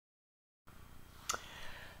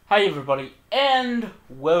Hi everybody, and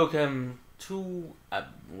welcome to a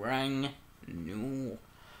brand new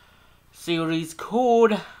series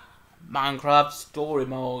called Minecraft Story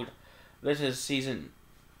Mode. This is season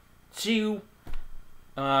 2.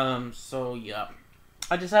 So yeah,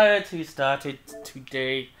 I decided to start it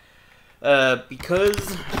today,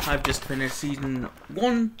 because I've just finished season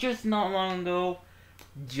 1 just not long ago.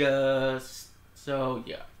 So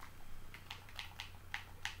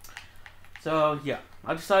yeah,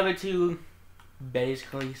 I decided to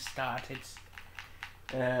basically start it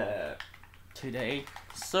today.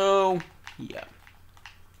 So yeah.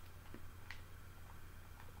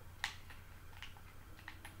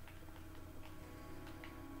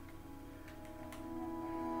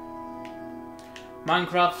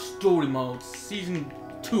 Minecraft Story Mode Season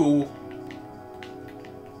 2.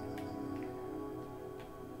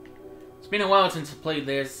 It's been a while since I played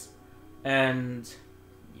this, and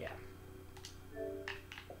yeah.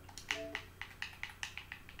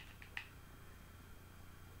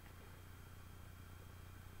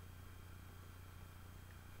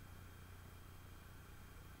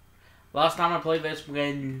 Last time I played this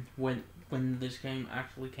when this game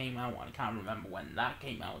actually came out. I can't remember when that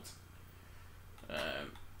came out.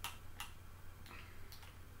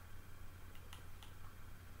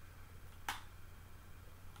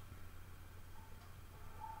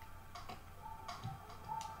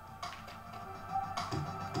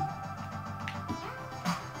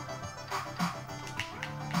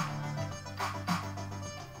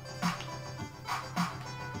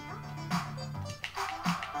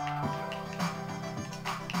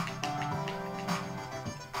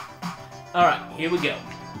 Alright, here we go.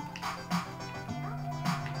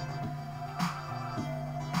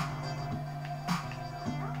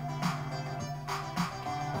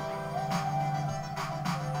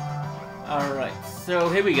 Alright, so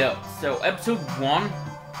here we go. So episode 1,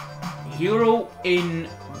 Hero in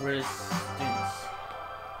Resistance.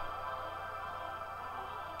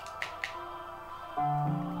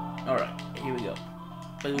 Alright, here we go.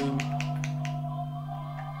 Boom.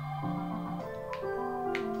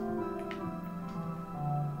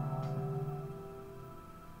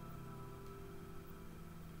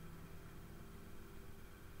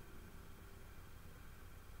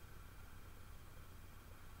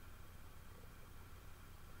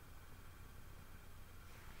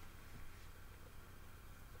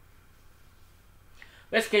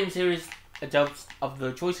 This game series adapts of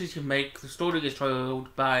the choices you make. The story is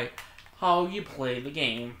told by how you play the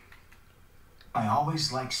game. I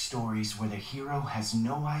always like stories where the hero has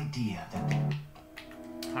no idea that they...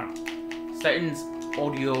 Settings,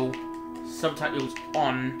 audio, subtitles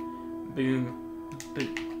on, boom,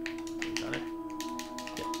 boom. Got it?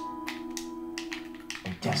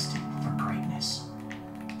 They're destined for greatness.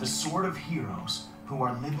 The sort of heroes who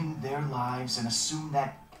are living their lives and assume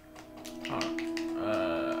that...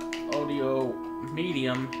 Audio,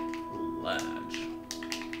 medium, large.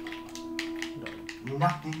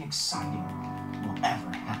 Nothing exciting will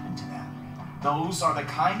ever happen to them. Those are the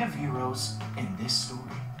kind of heroes in this story.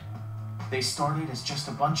 They started as just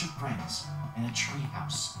a bunch of friends in a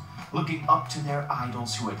treehouse, looking up to their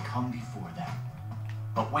idols who had come before them.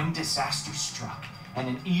 But when disaster struck and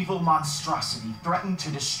an evil monstrosity threatened to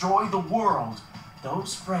destroy the world,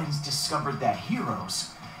 those friends discovered that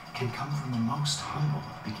heroes can come from the most humble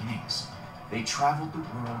of beginnings. They traveled the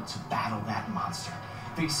world to battle that monster,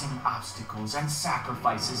 facing obstacles and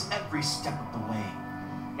sacrifices every step of the way.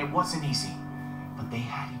 It wasn't easy, but they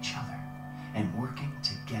had each other, and working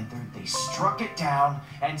together, they struck it down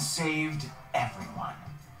and saved everyone.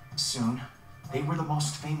 Soon, they were the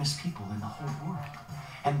most famous people in the whole world,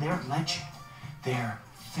 and their legend, their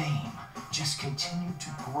fame, just continued to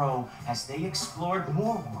grow as they explored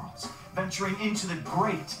more worlds, venturing into the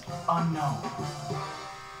great unknown.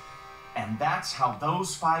 And that's how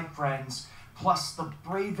those 5 friends, plus the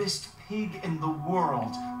bravest pig in the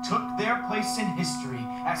world, took their place in history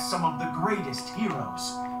as some of the greatest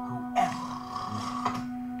heroes who ever lived.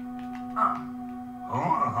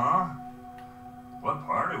 What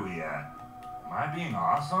part are we at? Am I being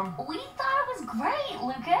awesome? We thought it was great,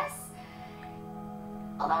 Lucas.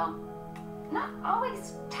 Although, not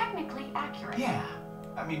always technically accurate. Yeah,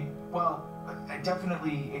 I mean, well, I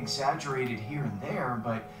definitely exaggerated here and there,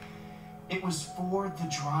 but it was for the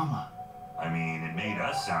drama. I mean, it made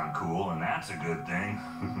us sound cool, and that's a good thing.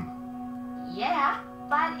 Yeah,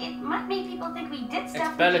 but it might make people think we did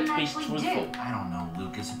stuff we better didn't to be actually truthful. do. I don't know,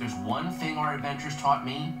 Lucas. If there's one thing our adventures taught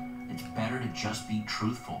me, it's better to just be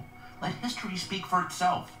truthful. Let history speak for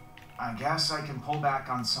itself. I guess I can pull back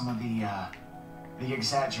on some of the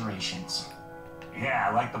exaggerations.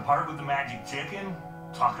 Yeah, like the part with the magic chicken.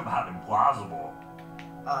 Talk about implausible.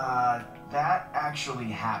 That actually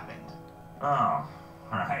happened. Oh,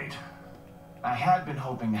 right. I had been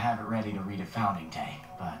hoping to have it ready to read at Founding Day,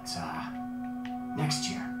 but, next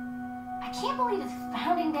year. I can't believe it's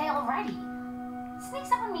Founding Day already. It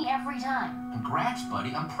sneaks up on me every time. Congrats,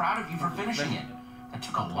 buddy. I'm proud of you for finishing it. That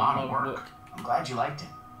took a lot of work. I'm glad you liked it.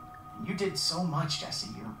 You did so much, Jesse.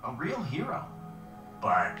 You're a real hero.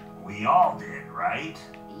 But we all did, right?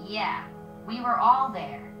 Yeah, we were all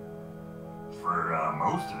there. For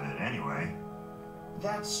most of it, anyway.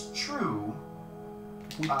 That's true.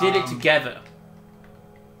 We did it together.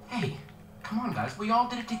 Hey, come on, guys. We all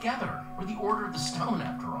did it together. We're the Order of the Stone,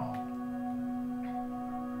 after all.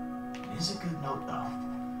 It is a good note, though.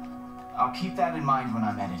 I'll keep that in mind when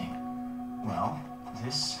I'm editing. Well,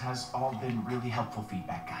 this has all been really helpful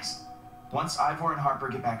feedback, guys. Once Ivor and Harper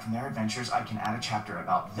get back from their adventures, I can add a chapter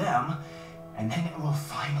about them, and then it will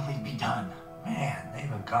finally be done. Man, they've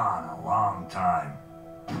been gone a long time.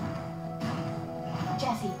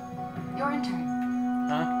 Jesse, your intern.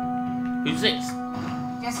 Huh? Who's this?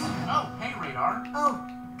 Jesse? Oh, hey, Radar. Oh,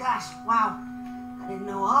 gosh, wow. I didn't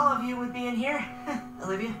know all of you would be in here.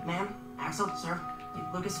 Olivia, ma'am, Axel, sir,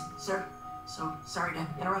 Lucas, sir. So sorry to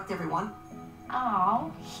interrupt everyone.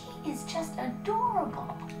 Oh, he is just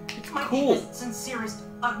adorable. It's My cool. deepest, sincerest,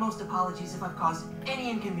 utmost apologies if I've caused any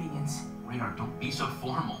inconvenience. Radar, don't be so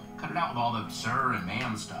formal. Cut it out with all the sir and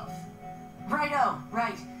ma'am stuff. Righto,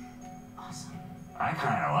 right. Awesome. I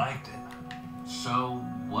kind of liked it. So,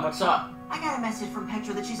 What's up? I got a message from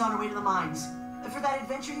Petra that she's on her way to the mines. For that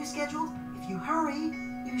adventure you scheduled, if you hurry,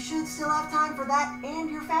 you should still have time for that and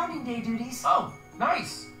your Founding Day duties. Oh,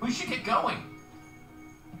 nice. We should get going.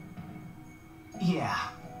 Yeah.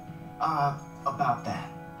 About that.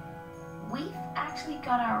 We've actually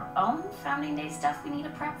got our own Founding Day stuff we need to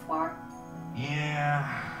prep for. Yeah,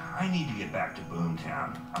 I need to get back to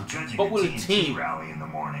Boomtown. I'm judging But a we're a TNT team. rally in the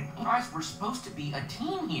morning. Guys, we're supposed to be a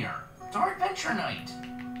team here. It's our adventure night.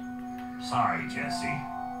 Sorry, Jesse.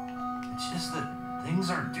 It's just that things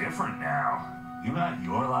are different now. You got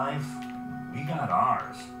your life, we got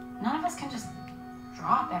ours. None of us can just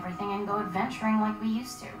drop everything and go adventuring like we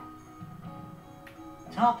used to.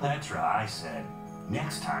 Tell Petra I said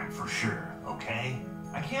next time for sure, okay?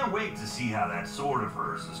 I can't wait to see how that sword of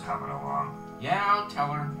hers is coming along. Yeah, I'll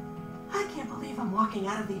tell her. I can't believe I'm walking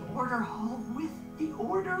out of the Order Hall with the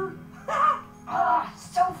Order. Ugh,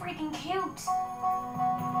 so freaking cute.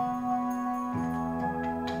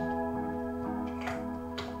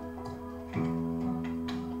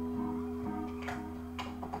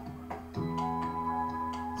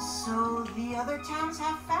 So the other towns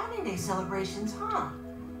have Founding Day celebrations, huh?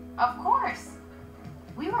 Of course.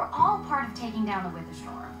 We were all part of taking down the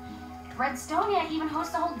Witherstorm. Redstonia even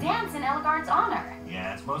hosts a whole dance in Ellegaard's honor.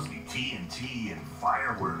 Yeah, it's mostly TNT and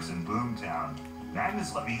fireworks in Boomtown.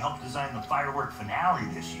 Magnus let me help design the firework finale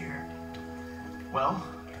this year. Well,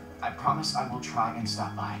 I promise I will try and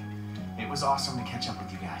stop by. It was awesome to catch up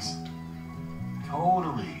with you guys.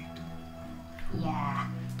 Totally. Yeah.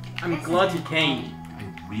 I'm This glad is you came.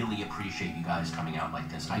 I really appreciate you guys coming out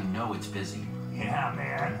like this. I know it's busy. Yeah,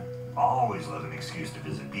 man. Always love an excuse to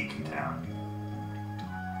visit Beacon Town.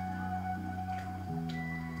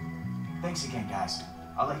 Thanks again, guys.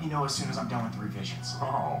 I'll let you know as soon as I'm done with the revisions.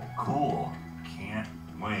 Oh, cool. Can't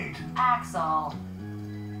wait. Axel.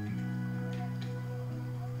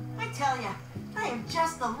 I tell ya, I am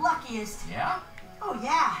just the luckiest. Yeah? Oh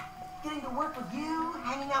yeah, getting to work with you,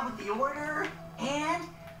 hanging out with the Order, and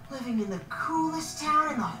living in the coolest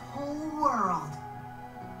town in the whole world.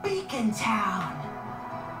 Beacon Town.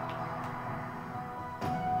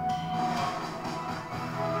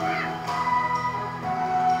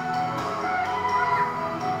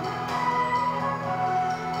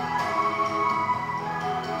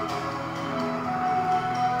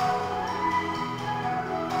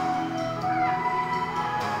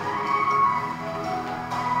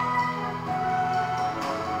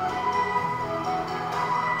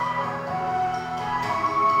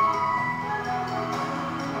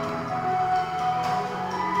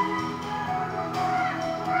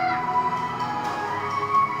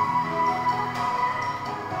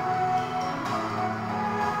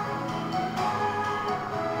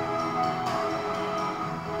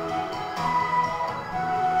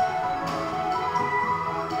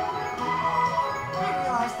 I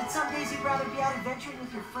realize that some days you'd rather be out adventuring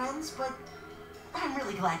with your friends, but I'm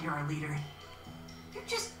really glad you're our leader. You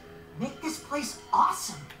just make this place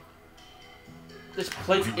awesome, This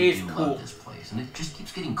place I really is do cool. love this place, and it just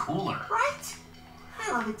keeps getting cooler. right?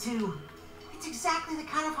 I love it too. It's exactly the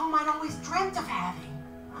kind of home I'd always dreamt of having.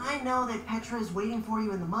 I know that Petra is waiting for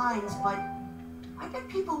you in the mines, but I bet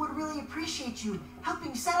people would really appreciate you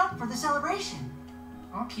helping set up for the celebration.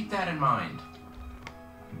 I'll keep that in mind.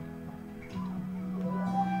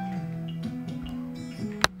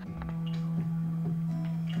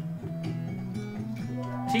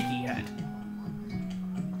 Tiki hat.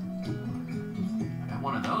 I bet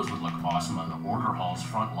one of those would look awesome on the Order Hall's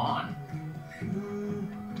front lawn.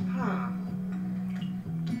 Huh.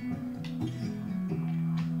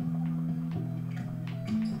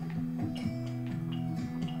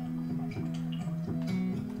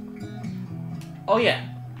 Oh yeah,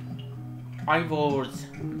 Ivor's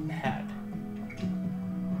hat.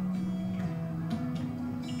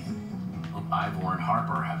 Hope Ivor and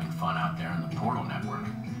Harper are having fun out there in the Portal Network.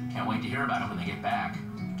 Can't wait to hear about it when they get back.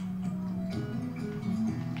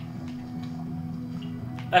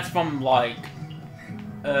 That's from like,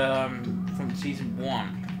 from season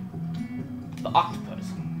 1. The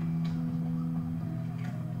octopus.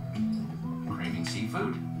 Craving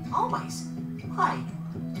seafood? Always. Why?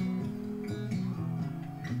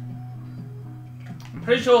 I'm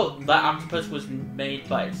pretty sure that octopus was made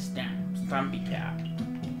by Stampy Cat.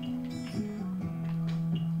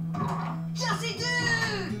 Jesse,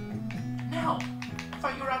 dude! No! I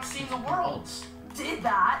thought you were out seeing the worlds. Did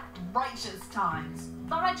that? Righteous times.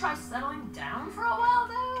 Thought I'd try settling down for a while,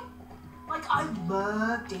 though. Like, I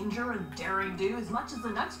love danger and daring do as much as the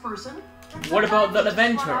next person. And What about sometimes the you just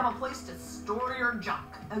wanna adventure? have a place to store your junk,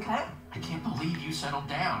 okay? I can't believe you settled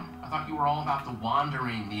down. I thought you were all about the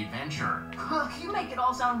wandering, the adventure. You make it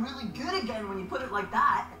all sound really good again when you put it like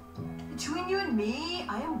that. Between you and me,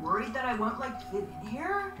 I am worried that I won't, fit in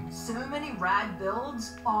here. So many rad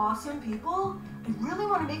builds, awesome people. I really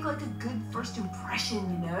want to make, a good first impression,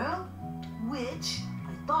 you know? Which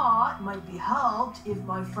I thought might be helped if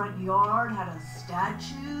my front yard had a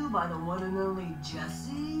statue by the one and only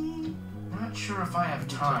Jesse. Not sure if I have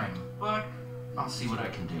time, but I'll see what I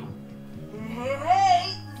can do.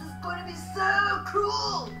 Hey, this is going to be so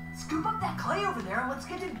cool. Scoop up that clay over there and let's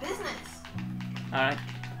get to business. Alright.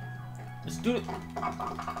 Let's do it.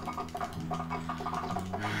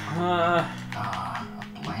 A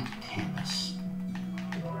blank canvas.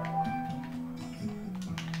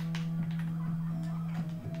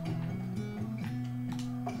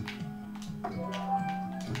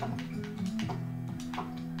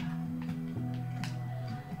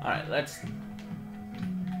 Alright, let's...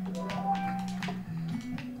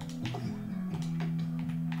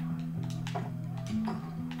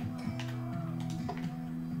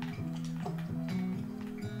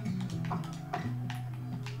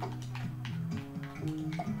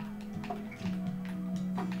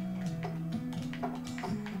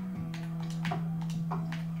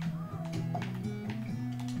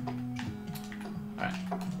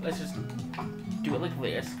 Let's just do it like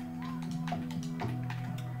this.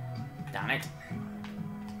 Damn it.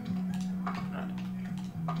 Right.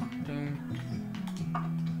 Boom.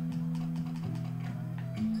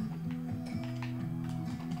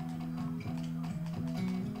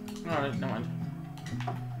 Alright, no mind.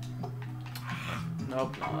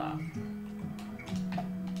 Nope, not that.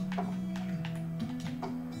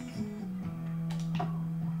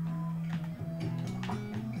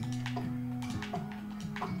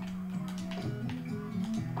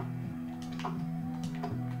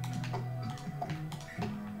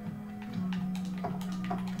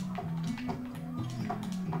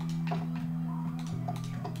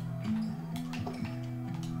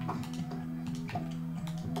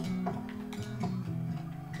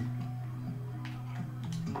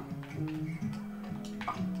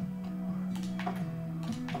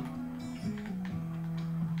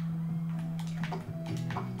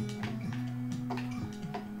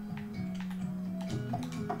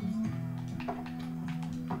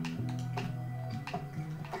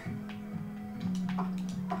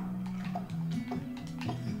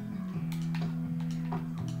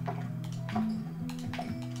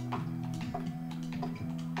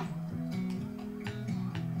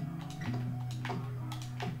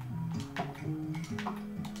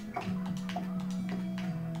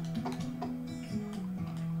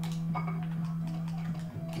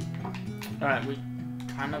 Alright, we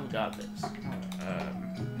kind of got this.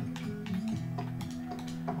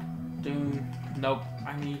 Nope,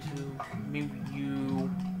 I need to move you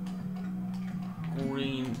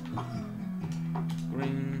green.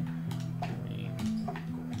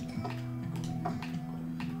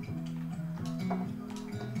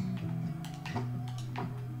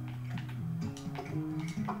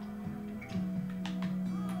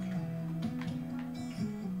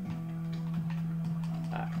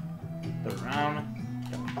 Around.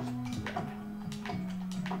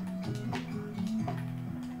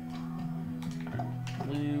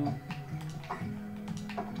 blue.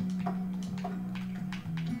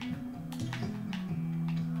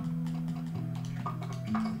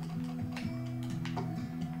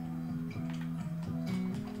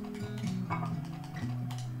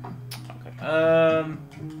 Okay.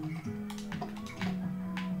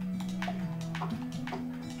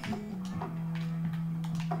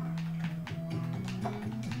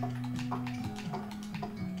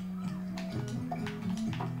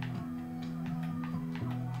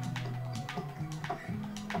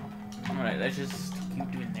 Alright, let's just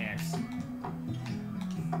keep doing this.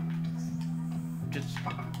 Just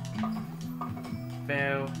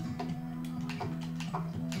fail.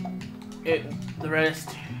 The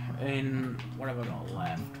rest in whatever got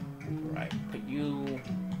left. Right, put you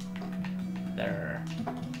there.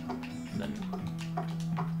 Then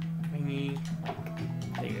thingy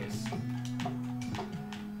like this.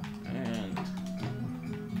 And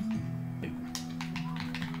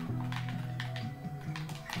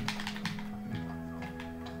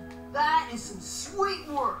That is some sweet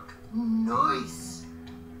work. Nice.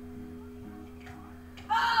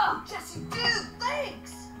 Oh, Jesse, dude,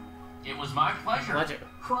 thanks. It was my pleasure. pleasure.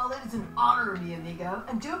 Well, it is an honor, mi amigo.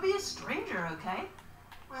 And don't be a stranger, okay?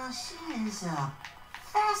 Well, she is a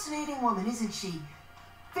fascinating woman, isn't she?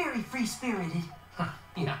 Very free-spirited.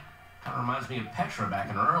 Yeah, kind of reminds me of Petra back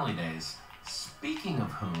in her early days. Speaking of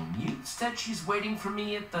whom, you said she's waiting for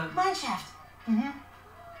me at the... Mineshaft. Mm-hmm.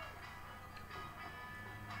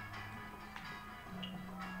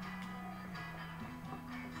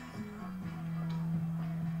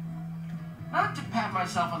 Not to pat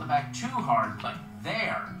myself on the back too hard, but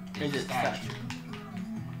there is Is the it statue. statue?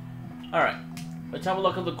 Alright, let's have a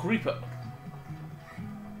look at the creeper.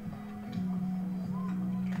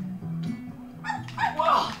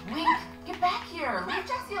 Whoa, Link, get back here. Leave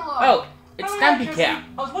Jessie alone. Oh, it's Oh, Stampy yeah, Cat. Jesse.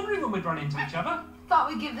 I was wondering when we'd run into each other. Thought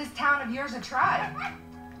we'd give this town of yours a try.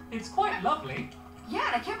 It's quite lovely. Yeah,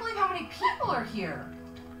 and I can't believe how many people are here.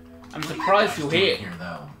 I'm surprised you're Doing here. here,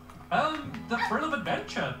 though. The thrill of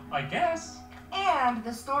adventure, I guess. And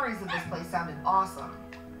the stories of this place sounded awesome.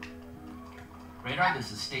 Radar,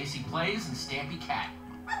 this is Stacy Plays and Stampy Cat.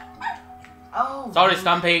 Oh. Sorry, Link.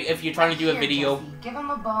 Stampy, if you're trying to do a Here, video. Jessie, give him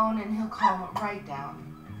a bone and he'll calm it right down.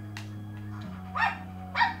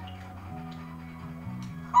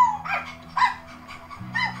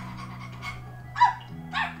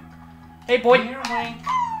 Hey, boy. Here, Wink.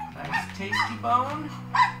 Nice tasty bone.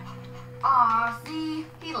 Aw, see?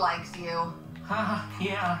 He likes you. Haha,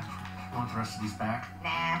 yeah. Want the rest of these back? Nah,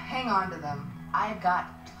 hang on to them. I've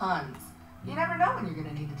got tons. You never know when you're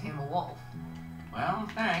gonna need to tame a wolf. Well,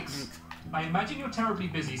 thanks. I imagine you're terribly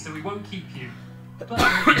busy, so we won't keep you. But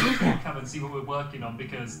come and see what we're working on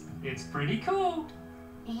because it's pretty cool.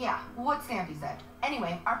 Yeah, what Stampy said.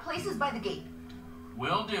 Anyway, our place is by the gate.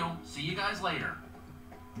 Will do. See you guys later.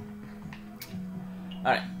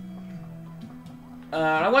 Alright.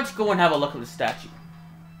 I want to go and have a look at the statue.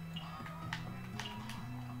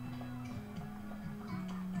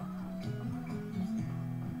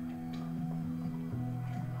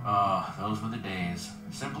 Those were the days.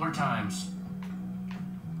 Simpler times.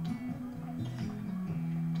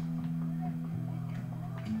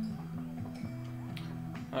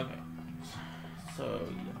 Okay. So,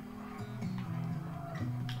 yeah.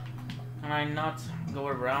 Can I not go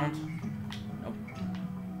around? Nope.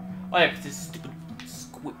 Oh yeah, because this stupid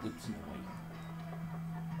Squidward's in the way.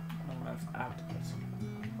 No, that's octopus.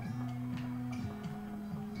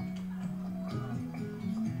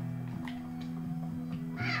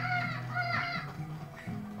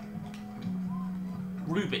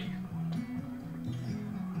 Ruby.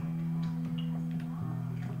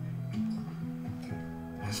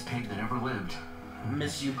 Best pig that ever lived.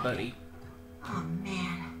 Miss you, buddy. Oh,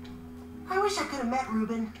 man. I wish I could have met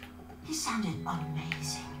Ruben. He sounded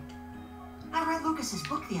amazing. I read Lucas's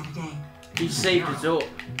book the other day. He saved us all.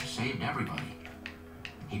 Saved everybody.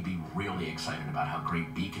 He'd be really excited about how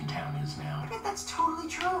great Beacon Town is now. I bet that's totally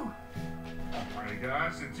true. Hey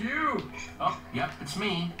guys, it's you! Oh, yep, it's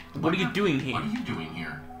me. What are you doing here? What are you doing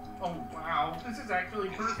here? Oh wow, this is actually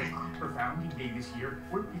perfect. For Founding Day this year,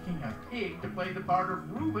 we're picking a pig to play the part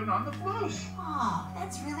of Ruben on the flute. Oh,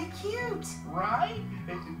 that's really cute. Right?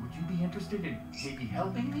 Would you be interested in maybe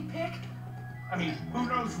helping me pick? I mean, who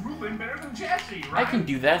knows Ruben better than Jesse, right? I can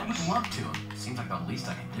do I that. would love to. Seems like the least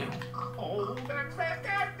I can do. Oh, that's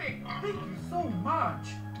fantastic! Thank you so much.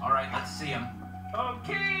 Alright, let's see him.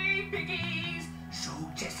 Okay, piggies, show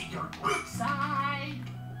Jesse your good side.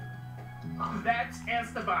 That's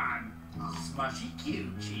Esteban, smushy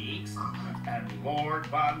cute cheeks, and Lord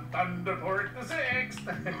Von Thunderport the Sixth.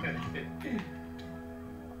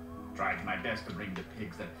 tried my best to bring the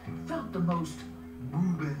pigs that felt the most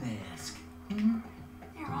Rubenesque.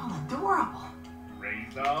 They're all adorable.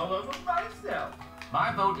 Raised all of them myself.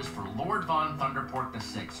 My vote is for Lord Von Thunderpork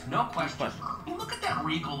VI. No question. I mean, look at that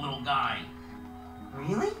regal little guy.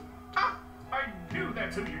 Really? Ah, I knew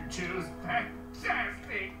that's who you'd choose.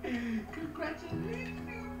 Fantastic. Congratulations.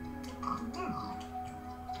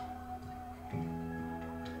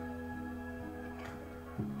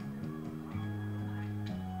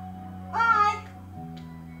 Bye.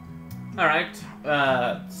 Alright,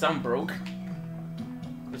 sound broke.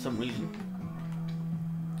 For some reason.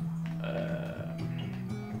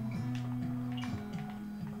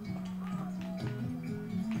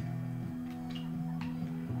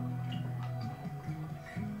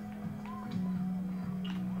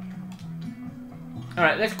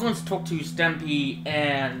 Alright, let's go and talk to Stampy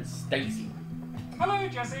and Stacy. Hello,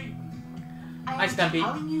 Jesse. Hi, Stampy.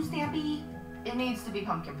 Telling you, Stampy, it needs to be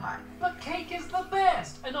pumpkin pie. But cake is the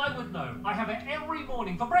best, and I would know. I have it every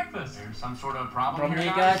morning for breakfast. There's some sort of problem Problem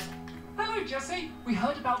here, here, guys? Hello, Jesse. We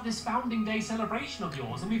heard about this founding day celebration of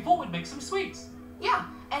yours, and we thought we'd make some sweets. Yeah,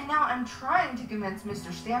 and now I'm trying to convince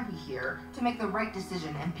Mr. Stampy here to make the right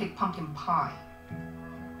decision and pick pumpkin pie.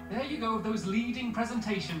 There you go with those leading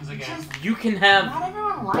presentations again. You can have Not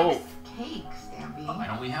everyone likes both. cake, Stampy. Why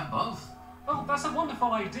don't we have both? Oh, that's a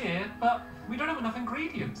wonderful idea, but we don't have enough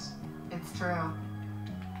ingredients. It's true.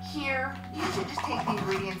 Here, you should just take the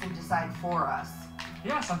ingredients and decide for us.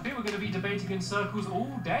 Yes, I think we're going to be debating in circles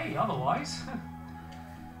all day otherwise.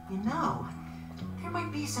 You know, there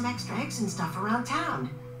might be some extra eggs and stuff around town.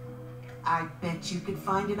 I bet you could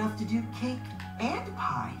find enough to do cake and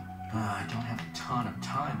pie. I don't have a ton of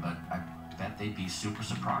time, but I bet they'd be super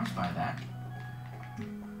surprised by that.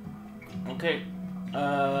 Okay.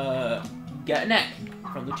 Get an egg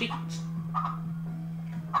from the chickens.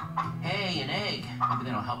 Hey, an egg. Maybe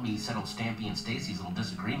that'll help me settle Stampy and Stacy's little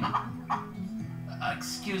disagreement.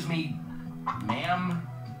 Excuse me, ma'am?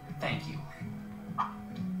 Thank you.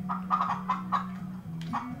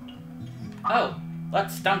 Oh,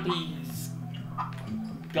 that's Stampy's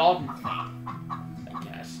garden thing, I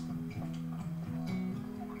guess.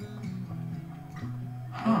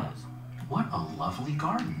 Huh. What a lovely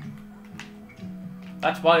garden.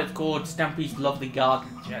 That's why it's called Stampy's Lovely Garden,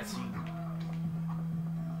 Jesse.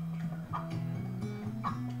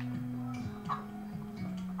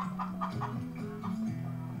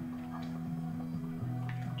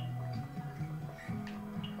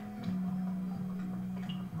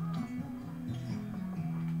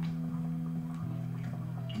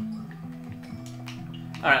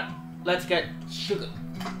 Alright, let's get sugar.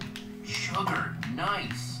 Sugar,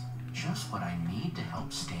 nice. Just what I need to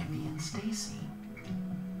help Stampy and Stacy.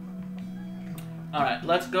 Alright,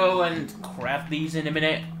 let's go and craft these in a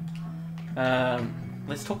minute.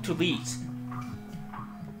 Let's talk to these.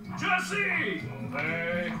 Jesse!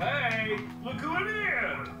 Hey, hey! Look who it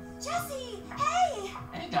is! Jesse, hey!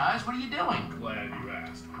 Hey guys, what are you doing? Glad you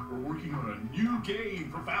asked. We're working on a new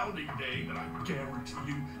game for Founding Day that I guarantee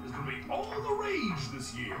you is going to be all the rage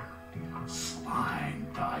this year. Slime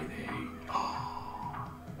Dye Day.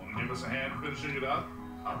 Want to give us a hand finishing it up?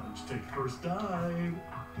 I'll let you take the first dive.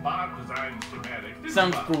 Bob designed the schematic. This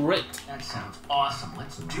Sounds Bob. great. That sounds awesome.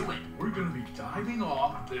 Let's do it. We're going to be diving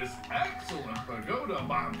off this excellent pagoda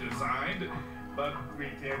Bob designed, but we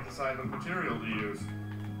can't decide what material to use.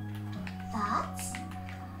 Thoughts?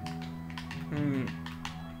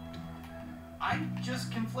 I'm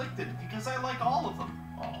just conflicted because I like all of them.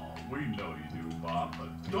 Oh, we know you do, Bob,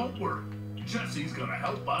 but don't worry. Jesse's gonna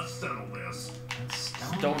help us settle this.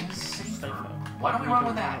 Stone is safer. Why don't we run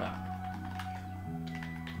with that?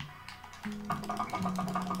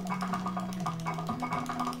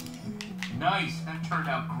 Nice. That turned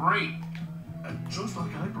out great. And just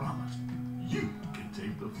like I promised, you can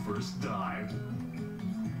take the first dive.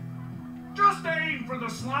 Just aim for the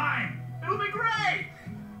slime. It'll be great.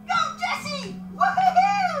 Go, Jesse!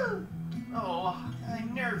 Woohoo! Oh,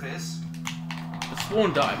 I'm nervous. The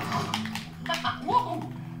swan dive.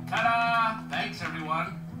 Woohoo! Ta-da! Thanks,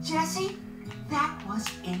 everyone. Jesse, that was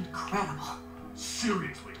incredible.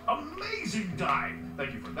 Seriously, amazing dive.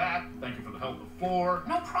 Thank you for that. Thank you for the help before.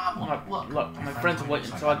 No problem. Look, my friends are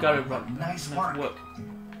waiting, so I gotta run. Nice work.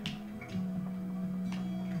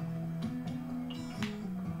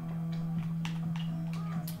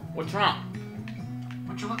 What's wrong?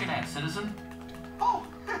 What you looking at, citizen? Oh,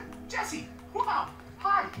 Jesse! Wow!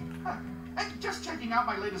 Hi! Just checking out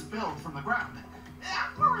my latest build from the ground.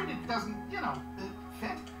 I'm worried it doesn't,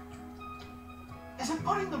 fit. Is it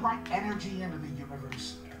putting the right energy into the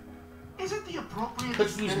universe? Is it the appropriate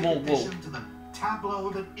Could use more wool. addition to the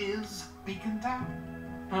tableau that is Beacon Town?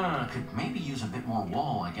 Could maybe use a bit more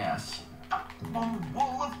wool, I guess. More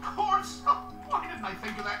wool, of course. Oh, why didn't I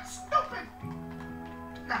think of that? Stupid.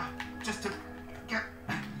 Now, just to get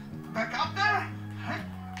back out there.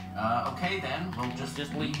 Okay then. We'll just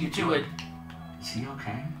leave you to it. Is he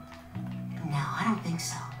okay? No, I don't think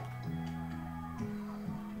so.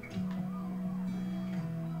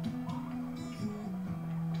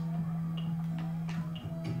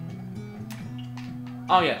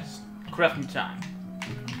 Oh yes, crafting time.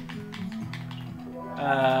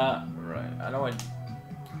 Right.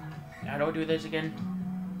 How do I do this again?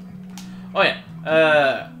 Oh yeah.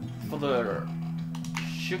 For the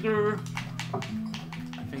sugar, I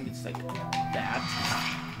think it's like that.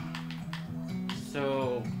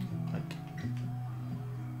 So, like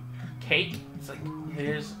cake, it's like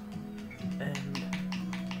this, and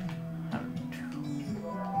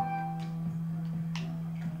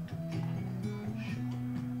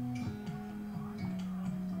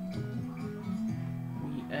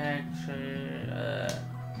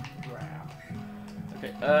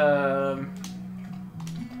okay,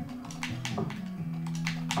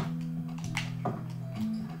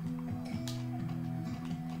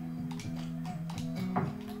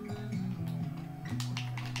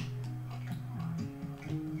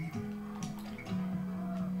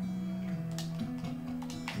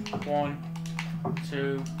 one,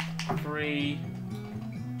 2, 3,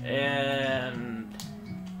 and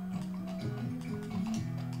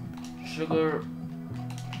sugar.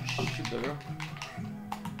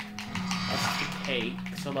 That's the cake,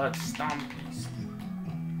 so that's Stampy's.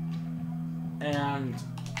 And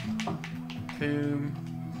boom.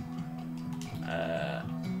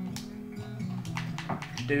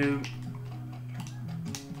 Do.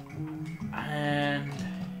 And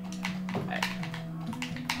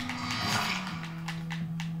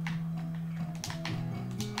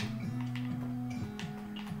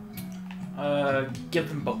give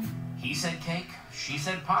them both. He said cake, she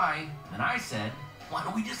said pie, and I said, why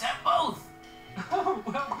don't we just have both? Oh,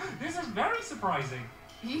 well, this is very surprising.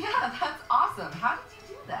 Yeah, that's awesome. How did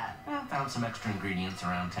you do that? I found some extra ingredients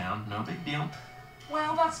around town. No big deal.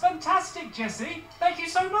 Well, that's fantastic, Jessie. Thank you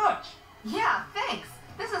so much. Yeah, thanks.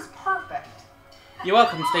 This is perfect. You're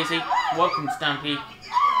welcome, Stacy. Welcome, Stampy.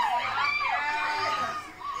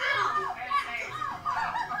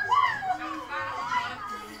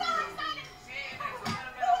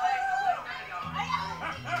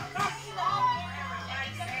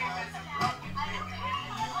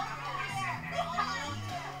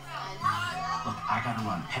 I gotta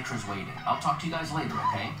run. Petra's waiting. I'll talk to you guys later,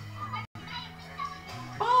 okay?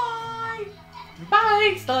 Bye!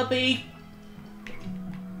 Bye, Stubby!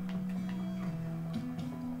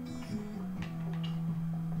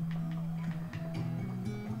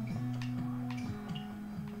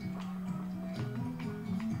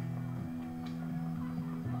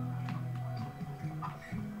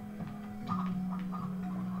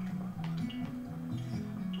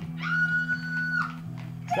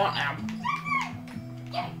 One out.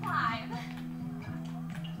 Getting 5.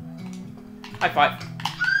 High five.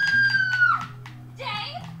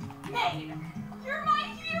 Dang! Maid! You're my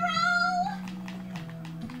hero!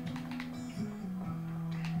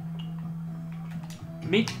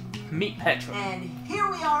 Meet Petra. And here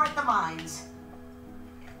we are at the mines.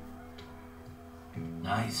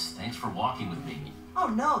 Nice. Thanks for walking with me. Oh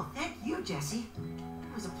no, thank you, Jesse.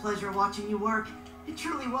 It was a pleasure watching you work. It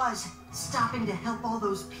truly was. Stopping to help all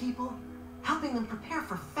those people, helping them prepare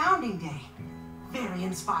for Founding Day. Very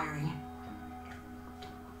inspiring.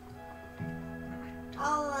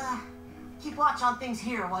 I'll keep watch on things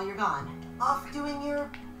here while you're gone. Off doing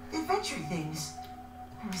your adventure things.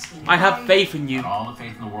 I have faith in you. Got all the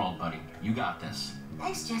faith in the world, buddy. You got this.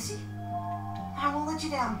 Thanks, Jesse. I won't let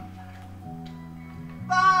you down.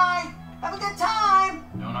 Bye! Have a good time!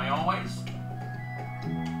 Don't I always?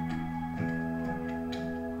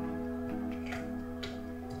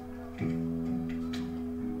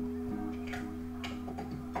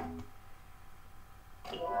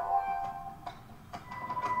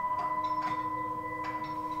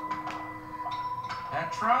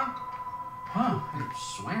 Petra? Huh, I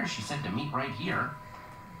swear she said to meet right here.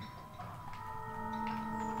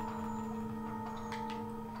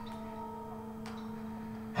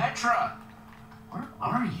 Petra! Where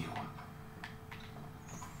are you?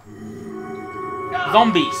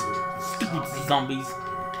 Zombies! Stupid zombies.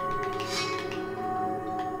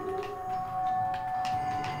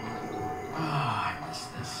 Ah, I miss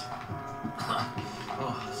this.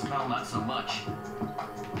 Oh, smell not so much.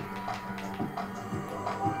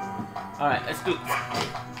 Alright, let's do it.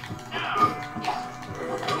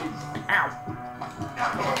 Ow.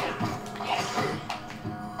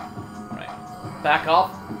 Back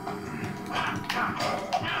off.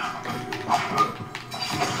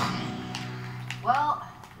 Well,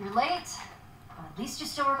 you're late, but at least you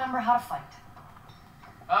still remember how to fight.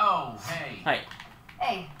 Oh, hey. Hey.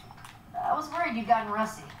 Hey, I was worried you'd gotten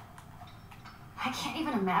rusty. I can't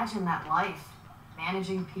even imagine that life.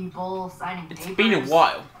 Managing people, signing papers. It's been a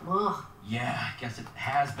while. Ugh. Yeah, I guess it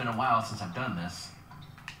has been a while since I've done this.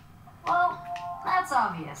 Well, that's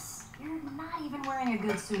obvious. You're not even wearing a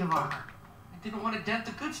good suit of armor. I didn't want to dent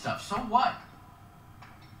the good stuff, so what?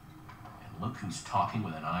 And look who's talking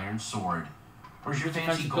with an iron sword. Where's your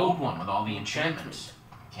fancy gold one with all the enchantments?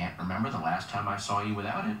 Can't remember the last time I saw you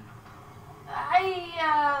without it.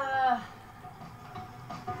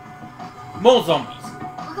 More zombies.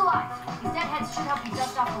 Look alive. These deadheads should help you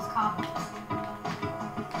dust off those cobwebs.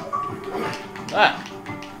 Ah.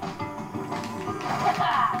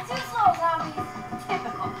 Too slow, zombies.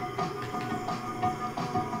 Typical.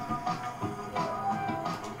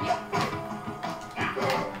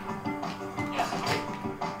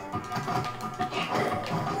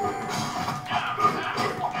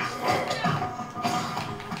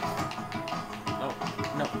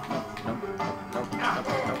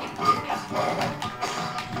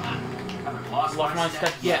 Lost my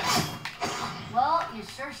step yet. Well, you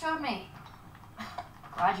sure showed me.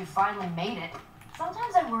 Glad you finally made it.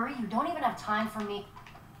 Sometimes I worry you don't even have time for me,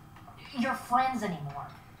 your friends anymore.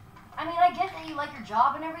 I mean, I get that you like your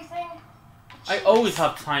job and everything. I always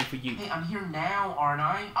have time for you. Hey, I'm here now, aren't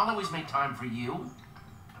I? I'll always make time for you.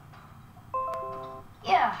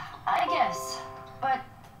 Yeah, I guess. But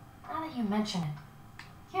now that you mention it,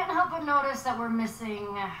 can't help but notice that we're missing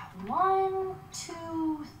 1,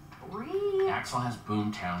 2, 3. Axel has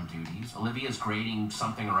Boomtown duties. Olivia's grading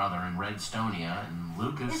something or other in Redstonia, and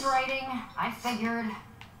Lucas... His writing, I figured.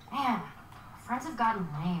 Man, our friends have gotten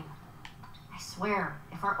lame. I swear,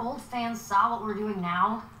 if our old fans saw what we're doing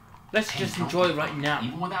now... Let's just enjoy it right now.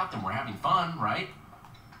 Even without them, we're having fun, right?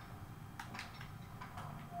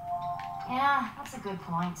 Yeah, that's a good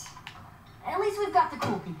point. At least we've got the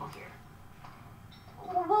cool people here.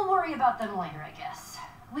 We'll worry about them later, I guess.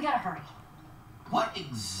 We gotta hurry. What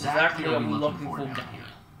exactly are we looking for down here?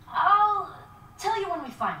 I'll tell you when we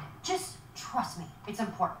find it. Just trust me. It's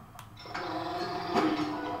important.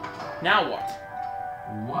 Now what?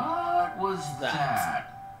 What was that?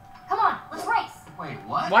 Come on, let's race. Wait,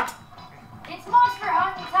 what? What? It's monster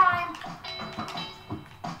hunting time.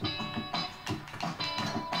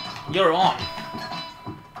 You're on.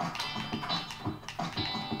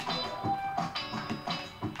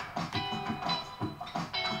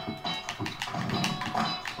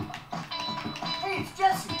 Hey, it's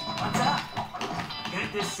Jesse. What's up? Good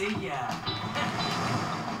to see ya.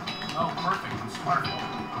 Oh, perfect. I'm smart.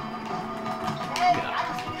 Hey, I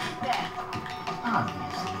don't think it's bad.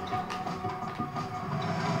 Obviously.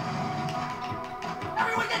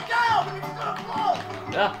 Everyone get down! It's gonna blow!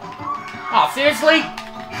 Yeah. Oh, seriously?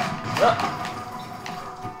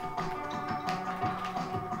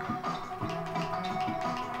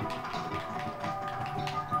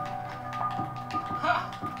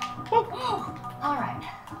 All right,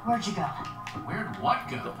 where'd you go? Where'd what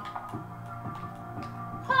go?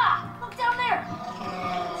 Ha! Look down there.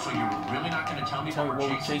 So you're really not going to tell me Tell me what what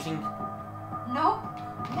we're we're chasing? chasing? Nope.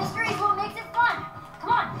 Mystery's what makes it fun. Come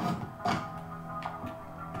on.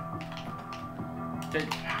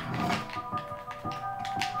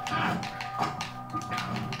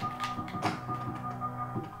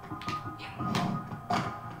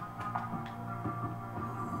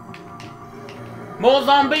 More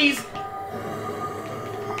zombies!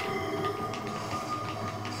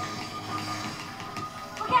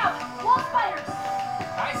 Look out! Wall spiders!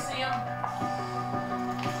 I see him.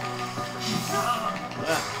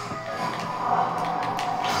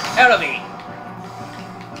 Out of me!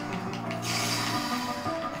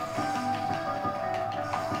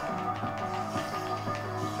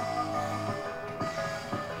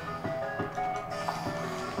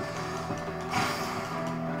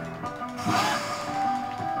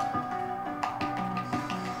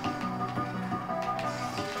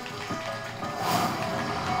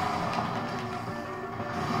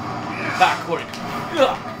 Backward.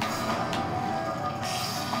 Ugh.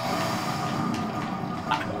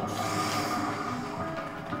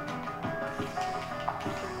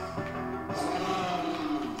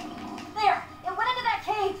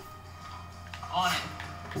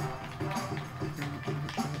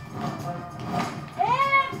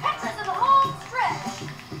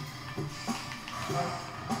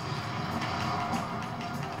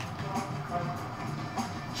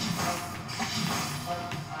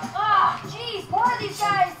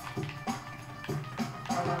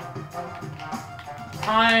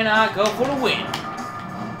 time I go for the win.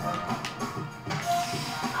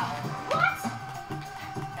 What?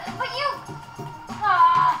 But you...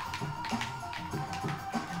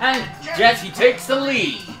 And Jesse takes the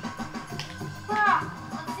lead.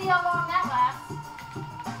 Let's see how long that lasts.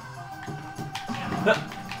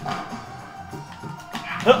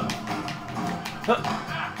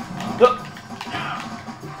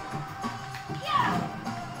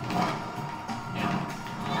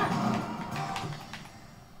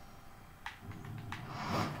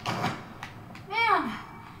 Man,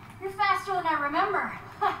 you're faster than I remember.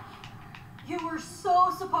 You were so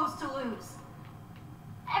supposed to lose.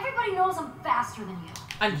 Everybody knows I'm faster than you.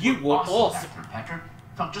 And you were awesome. After Petra.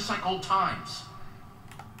 Felt just like old times.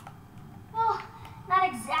 Well, not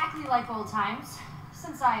exactly like old times,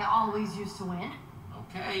 since I always used to win.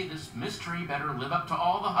 Okay, this mystery better live up to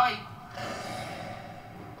all the hype.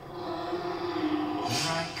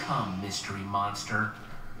 Here I come, mystery monster.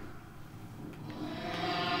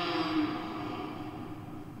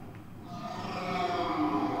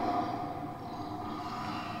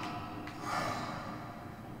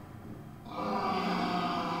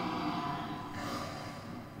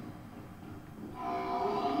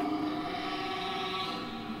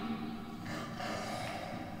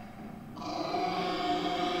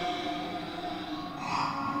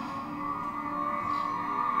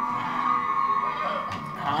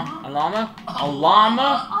 A llama? A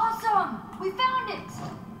llama? Awesome! We found it!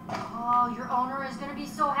 Oh, your owner is gonna be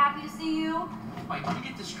so happy to see you. Wait, let me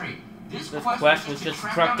get this straight. This quest was just to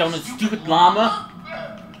track down a stupid llama?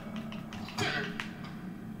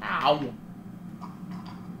 Ow.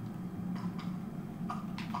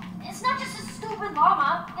 It's not just a stupid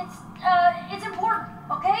llama. It's important,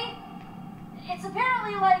 okay? It's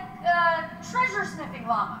apparently like a treasure sniffing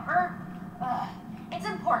llama, or it's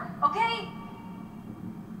important, okay?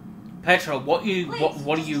 Petra, what are you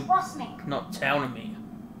Trust me. not telling me?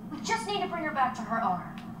 We just need to bring her back to her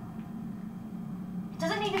owner. It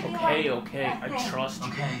doesn't need to be Okay, like okay, that I thing. trust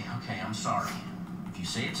you. Okay, I'm sorry. If you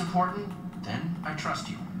say it's important, then I trust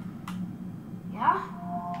you. Yeah?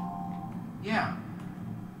 Yeah.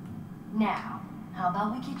 Now, how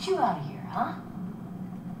about we get you out of here, huh?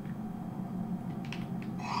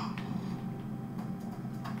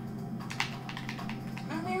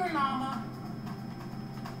 Come here, llama.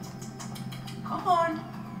 Come on.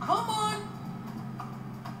 Come on.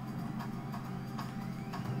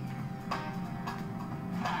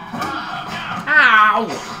 Ow!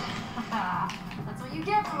 That's what you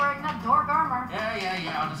get for wearing that dork armor.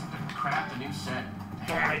 Yeah. I'll just have to craft a new set.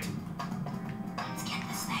 Damn it. Let's get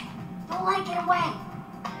this thing. Don't let it get away.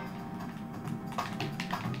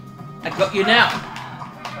 I got you now.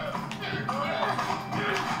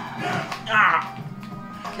 Ah!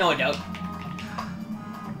 No, I don't.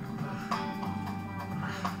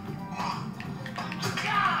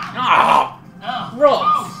 Ah! Oh,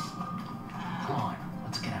 Gross! Come on,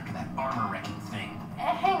 let's get after that armor-wrecking thing.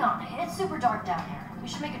 Hang on. It's super dark down here. We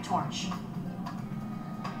should make a torch.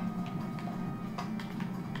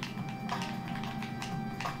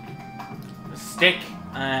 A stick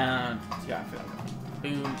and yeah, I feel like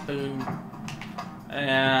boom, boom,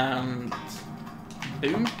 and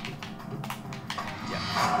boom. Yeah.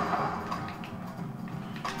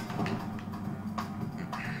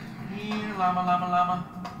 Here, llama.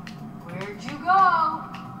 Where'd you go?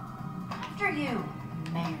 After you,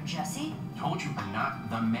 Mayor Jesse. Told you I'm not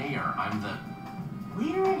the mayor. I'm the...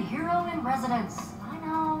 Leader and hero in residence. I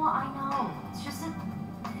know. It's just that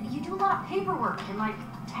you do a lot of paperwork and like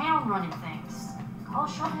town running things. Call a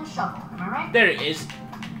shovel a shovel. Am I right? There it is.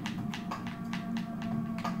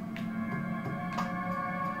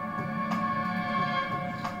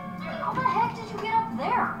 How the heck did you get up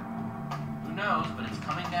there? Who knows, but it's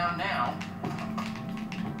coming down now.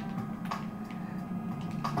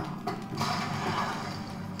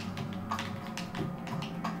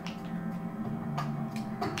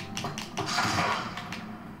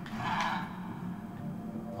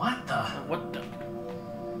 What the? What the?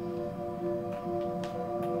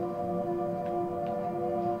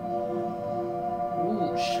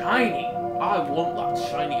 Ooh, shiny. I want that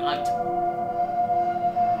shiny item.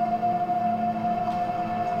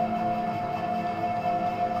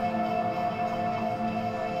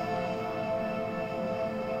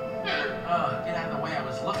 Get out of the way. I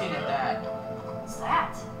was looking at that. What's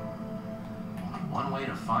that? Only one way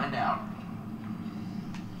to find out.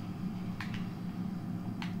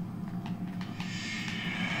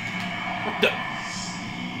 What the?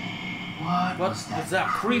 What What was that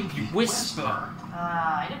creepy whisper?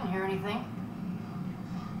 I didn't hear anything.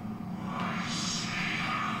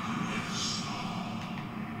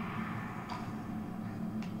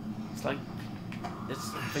 It's like this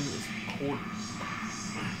thing is cold.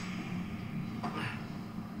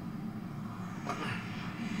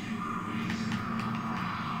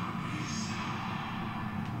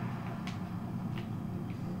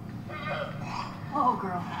 Whoa,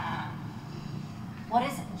 girl. What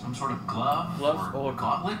is it? Some sort of glove? Gloves or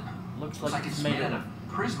gauntlet? Looks Like it's made out of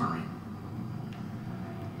prismarine.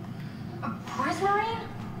 A prismarine?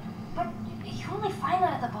 But you only find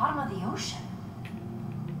that at the bottom of the ocean.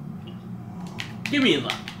 Give me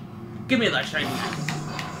that. Give me that shiny.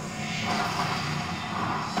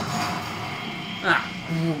 Ah,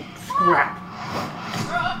 scrap.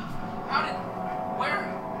 How did... Where...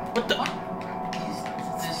 What the... What is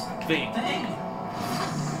this thing? I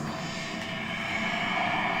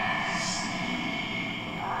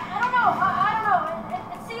don't know. I don't know.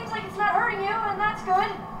 It seems like it's not hurting you, and that's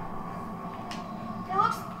good. It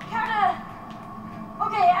looks kinda...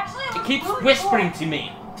 Okay, actually it looks It keeps really whispering cool. to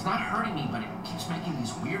me. It's not hurting me, but it keeps making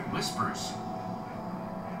these weird whispers.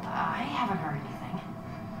 I haven't heard anything.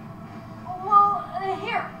 Well,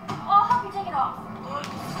 here. I'll help you take it off.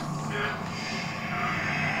 Yeah.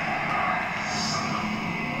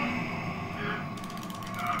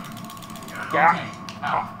 Okay.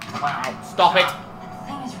 Ow. Wow. Stop it. That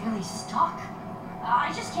thing is really stuck.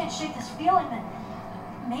 I just can't shake this feeling that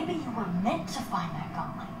maybe you were meant to find that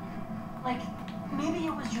gauntlet. Like, maybe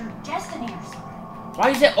it was your destiny or something. Why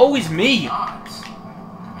is it always me? Odds.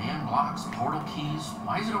 Command blocks, portal keys.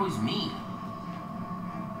 Why is it always me?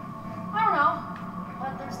 I don't know,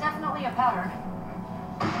 but there's definitely a pattern.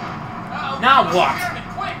 Uh-oh. Now what? Grab it,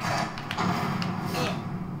 quick!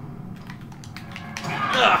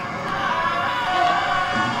 Ugh.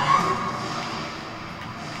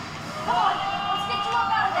 Come on, let's get you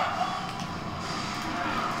up out of there.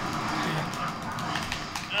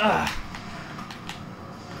 Ugh.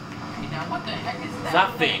 Okay, now what the heck is that?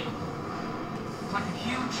 That thing. It's like a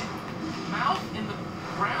huge mouth in the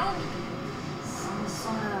ground? Some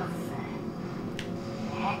sort of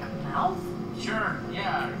heck mouth? Sure,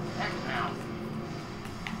 yeah, heck mouth.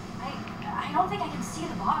 I don't think I can see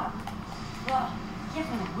the bottom. Ugh, give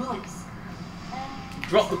me the willies. And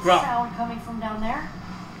Drop the there's grub. sound coming from down there.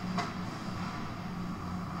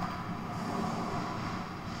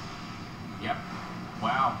 Yep.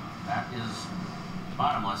 Wow, that is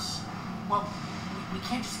bottomless. Well, we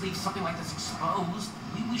can't just leave something like this exposed.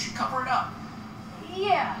 We should cover it up.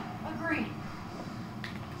 Yeah, agreed.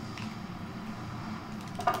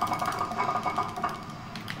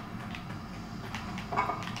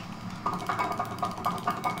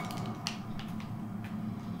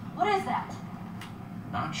 What is that?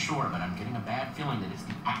 Not sure, but I'm getting a bad feeling that it's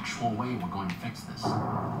the actual way we're going to fix this.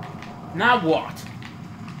 Now what?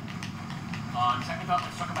 On second thought,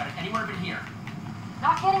 let's talk about it anywhere but here.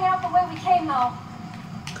 Not getting out the way we came, though.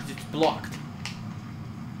 Because it's blocked.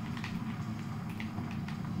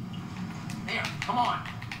 There, come on.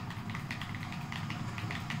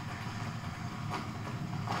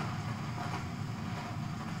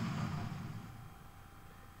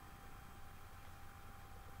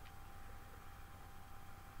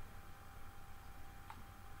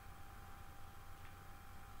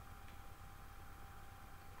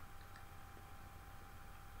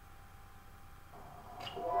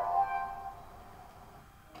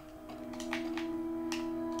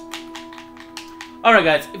 Alright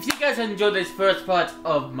guys, if you guys enjoyed this first part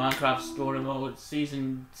of Minecraft Story Mode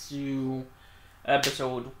Season 2,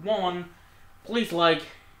 Episode 1, please like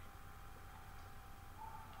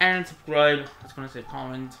and subscribe. I was gonna say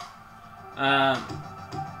comment.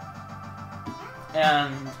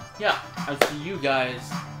 And yeah, I'll see you guys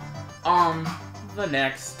on the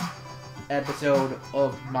next episode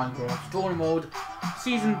of Minecraft Story Mode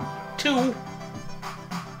Season 2.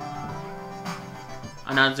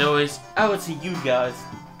 And as always, I will see you guys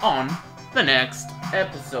on the next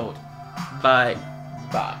episode. Bye.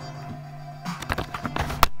 Bye.